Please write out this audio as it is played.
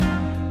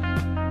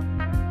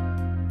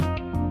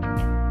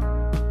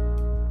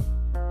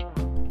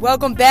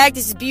Welcome back.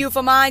 This is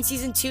Beautiful Mind,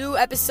 Season 2,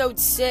 Episode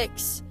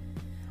 6.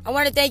 I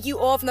want to thank you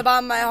all from the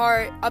bottom of my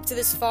heart up to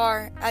this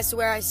far as to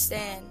where I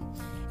stand.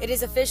 It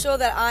is official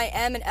that I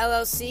am an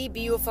LLC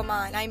Beautiful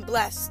Mind. I am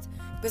blessed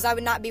because I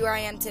would not be where I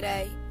am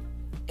today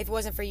if it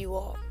wasn't for you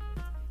all.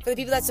 For the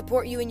people that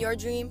support you in your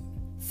dream,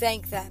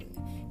 thank them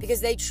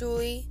because they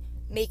truly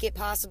make it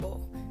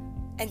possible.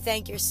 And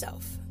thank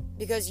yourself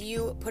because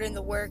you put in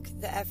the work,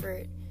 the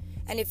effort.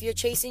 And if you're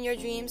chasing your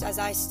dreams, as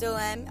I still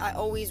am, I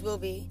always will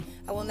be,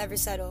 I will never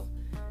settle.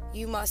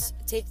 You must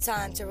take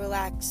time to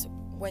relax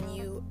when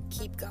you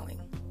keep going.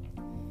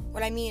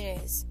 What I mean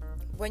is,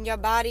 when your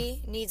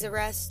body needs a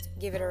rest,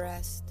 give it a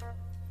rest.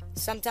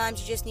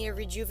 Sometimes you just need to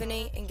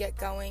rejuvenate and get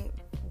going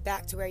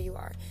back to where you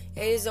are.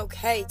 It is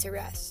okay to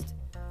rest.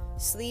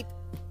 Sleep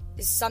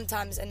is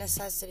sometimes a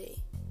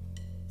necessity.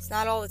 It's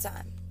not all the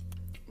time.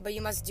 But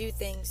you must do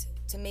things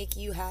to make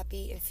you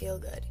happy and feel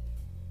good.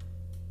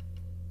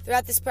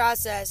 Throughout this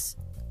process,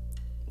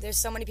 there's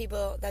so many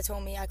people that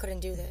told me I couldn't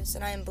do this,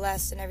 and I am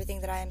blessed in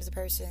everything that I am as a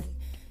person,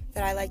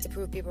 that I like to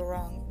prove people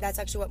wrong. That's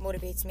actually what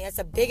motivates me. That's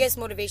the biggest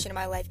motivation in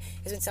my life,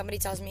 is when somebody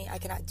tells me I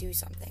cannot do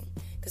something,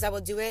 because I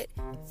will do it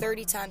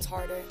 30 times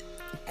harder,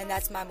 and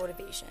that's my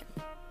motivation.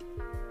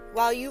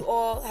 While you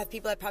all have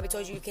people that probably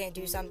told you can't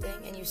do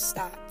something, and you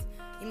stopped,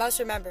 you must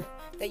remember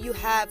that you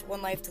have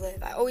one life to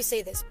live. I always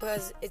say this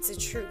because it's the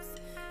truth.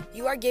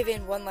 You are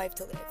given one life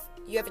to live.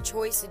 You have a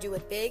choice to do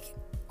it big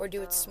or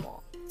do it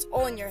small. It's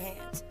all in your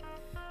hands.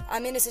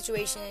 I'm in a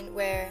situation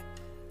where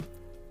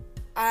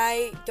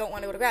I don't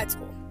want to go to grad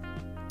school.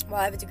 Well,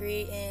 I have a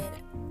degree in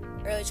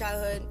early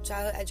childhood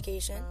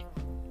education.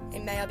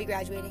 In May, I'll be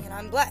graduating, and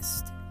I'm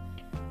blessed.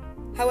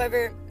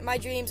 However, my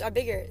dreams are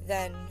bigger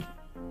than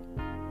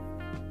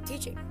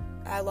teaching.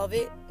 I love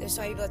it. There's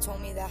so many people that told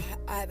me that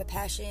I have a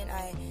passion,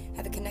 I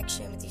have a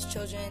connection with these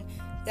children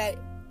that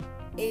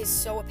is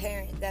so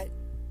apparent that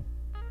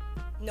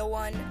no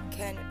one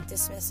can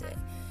dismiss it.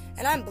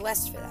 And I'm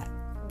blessed for that.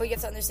 But you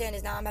have to understand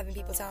is now I'm having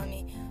people telling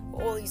me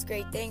all these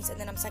great things, and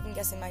then I'm second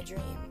guessing my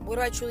dream. What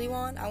do I truly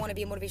want? I want to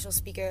be a motivational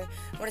speaker.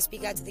 I want to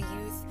speak out to the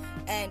youth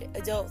and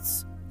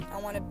adults. I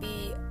want to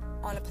be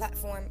on a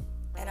platform,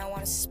 and I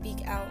want to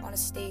speak out on a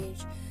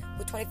stage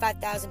with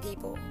 25,000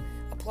 people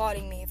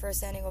applauding me for a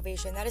standing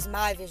ovation. That is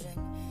my vision.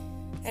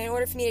 And in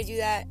order for me to do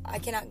that, I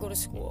cannot go to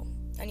school.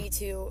 I need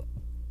to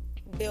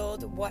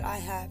build what I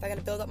have. I got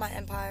to build up my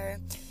empire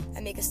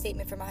and make a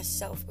statement for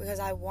myself because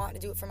I want to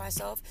do it for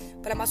myself.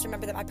 But I must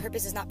remember that my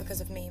purpose is not because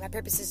of me. My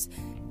purpose is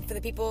for the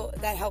people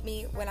that helped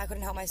me when I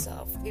couldn't help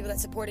myself, the people that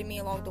supported me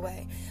along the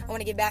way. I want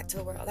to give back to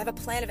the world. I have a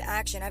plan of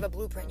action. I have a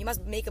blueprint. You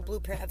must make a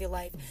blueprint of your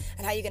life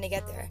and how you're going to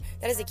get there.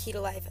 That is the key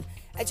to life.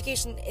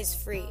 Education is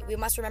free. We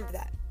must remember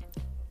that.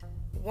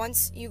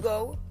 Once you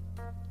go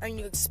and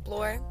you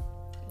explore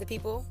the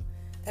people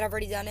that have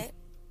already done it,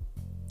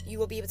 you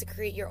will be able to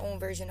create your own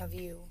version of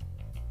you.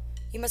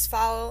 You must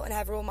follow and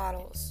have role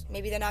models.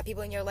 Maybe they're not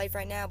people in your life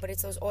right now, but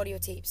it's those audio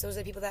tapes. Those are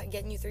the people that are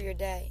getting you through your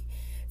day.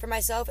 For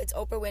myself, it's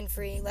Oprah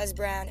Winfrey, Les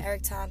Brown,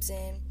 Eric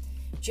Thompson,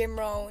 Jim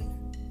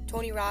Rohn,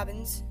 Tony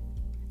Robbins,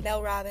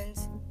 Mel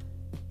Robbins,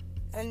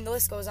 and the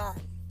list goes on.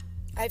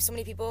 I have so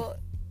many people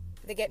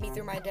that get me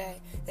through my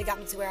day. They got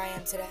me to where I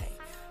am today.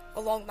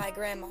 Along with my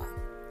grandma.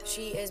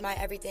 She is my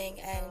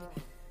everything, and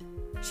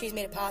she's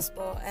made it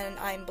possible, and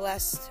I'm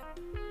blessed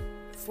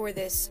for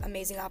this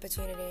amazing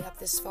opportunity up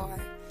this far.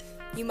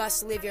 You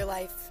must live your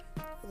life.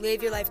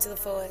 Live your life to the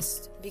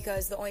fullest,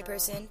 because the only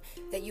person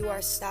that you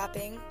are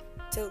stopping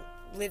to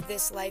live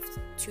this life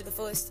to the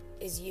fullest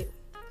is you.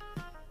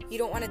 You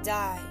don't want to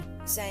die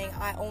saying,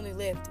 I only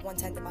lived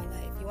 1/10 of my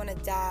life. You want to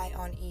die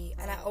on E.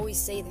 And I always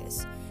say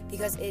this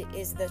because it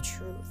is the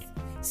truth.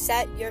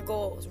 Set your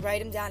goals.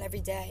 Write them down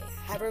every day.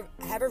 Have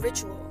a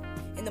ritual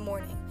in the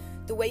morning.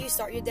 The way you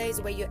start your day is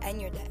the way you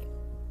end your day.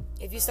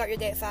 If you start your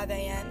day at 5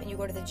 a.m. and you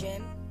go to the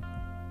gym,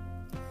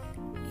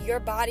 your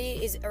body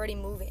is already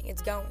moving.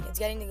 It's going. It's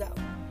getting to go.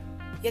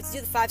 You have to do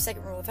the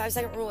 5-second rule. The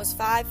 5-second rule is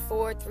 5,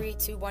 4, 3,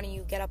 2, 1, and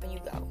you get up and you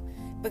go.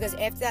 Because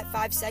after that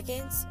 5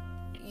 seconds,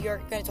 you're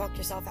going to talk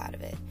yourself out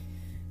of it.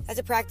 That's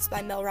a practice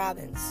by Mel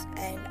Robbins.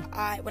 And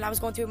when I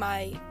was going through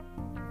my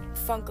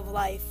funk of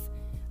life,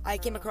 I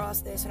came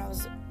across this when I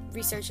was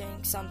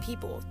researching some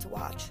people to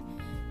watch.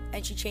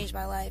 And she changed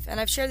my life.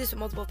 And I've shared this with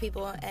multiple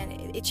people,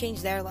 and it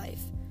changed their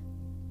life.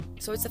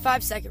 So it's the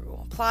 5-second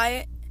rule. Apply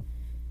it.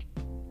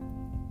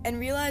 And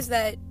realize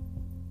that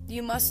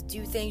you must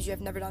do things you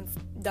have never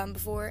done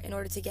before in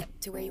order to get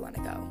to where you want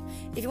to go.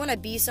 If you want to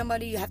be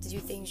somebody, you have to do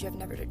things you have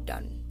never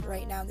done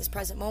right now in this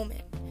present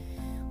moment.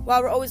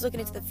 While we're always looking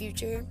into the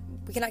future,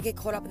 we cannot get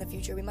caught up in the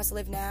future. We must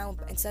live now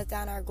and set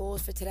down our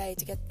goals for today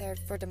to get there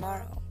for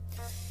tomorrow.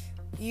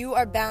 You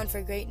are bound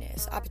for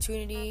greatness.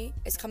 Opportunity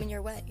is coming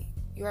your way.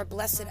 You are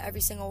blessed in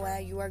every single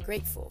way. You are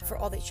grateful for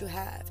all that you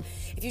have.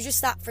 If you just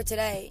stop for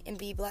today and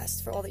be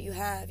blessed for all that you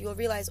have, you will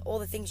realize all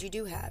the things you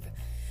do have.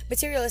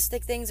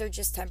 Materialistic things are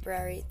just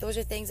temporary. Those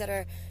are things that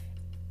are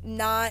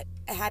not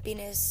a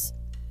happiness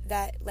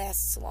that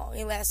lasts long.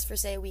 It lasts for,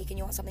 say, a week and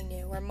you want something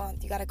new, or a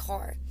month. You got a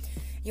car.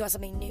 You want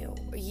something new,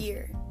 a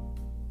year.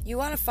 You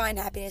want to find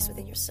happiness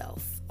within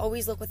yourself.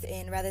 Always look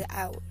within rather than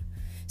out.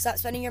 Stop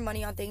spending your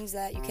money on things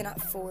that you cannot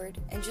afford,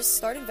 and just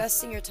start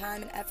investing your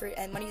time and effort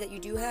and money that you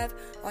do have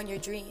on your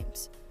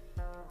dreams.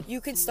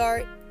 You can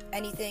start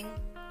anything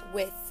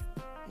with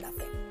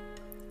nothing.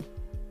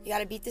 You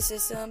gotta beat the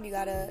system, you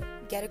gotta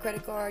get a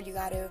credit card, you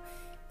gotta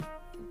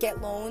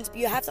get loans, but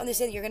you have to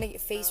understand that you're gonna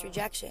face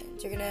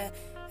rejections. You're gonna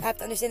have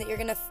to understand that you're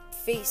gonna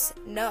face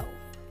no.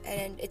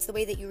 And it's the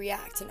way that you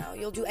react to no.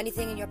 You'll do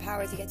anything in your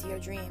power to get to your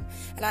dream.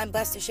 And I'm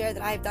blessed to share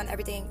that I have done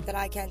everything that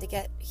I can to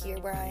get here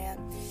where I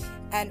am.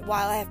 And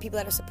while I have people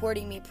that are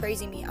supporting me,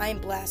 praising me, I am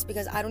blessed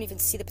because I don't even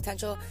see the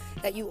potential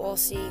that you all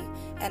see.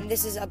 And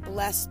this is a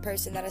blessed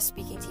person that is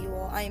speaking to you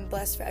all. I am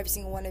blessed for every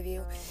single one of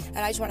you. And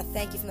I just want to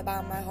thank you from the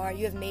bottom of my heart.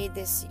 You have made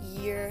this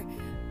year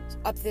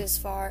up this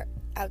far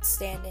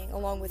outstanding,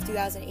 along with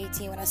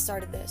 2018 when I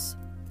started this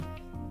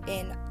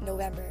in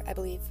November, I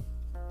believe.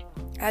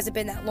 It hasn't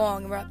been that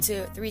long, and we're up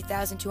to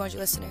 3,200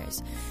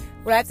 listeners.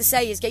 What I have to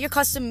say is get your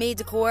custom-made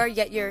decor,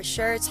 get your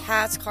shirts,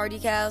 hats, car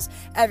decals,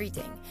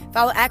 everything.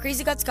 Follow at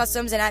Crazy Guts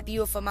Customs and at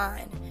Beautiful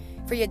Mind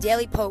for your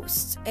daily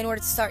posts in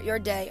order to start your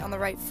day on the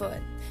right foot.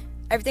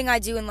 Everything I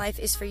do in life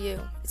is for you.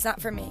 It's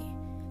not for me.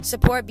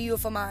 Support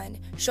Beautiful Mind.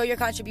 Show your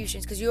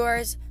contributions because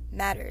yours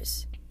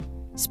matters.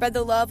 Spread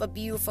the love of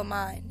Beautiful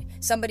Mind.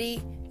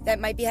 Somebody that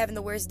might be having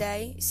the worst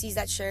day sees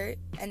that shirt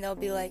and they'll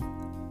be like,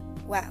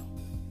 wow.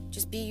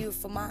 Just be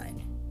Beautiful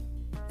Mind.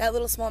 That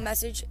little small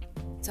message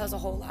tells a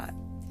whole lot.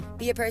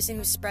 Be a person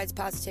who spreads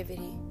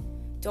positivity.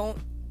 Don't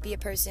be a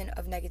person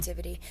of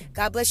negativity.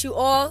 God bless you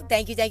all.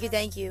 Thank you, thank you,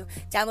 thank you.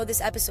 Download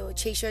this episode.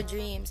 Chase your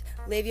dreams.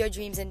 Live your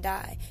dreams and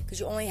die. Because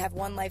you only have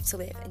one life to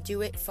live. And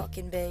do it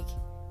fucking big.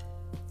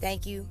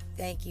 Thank you,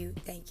 thank you,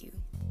 thank you.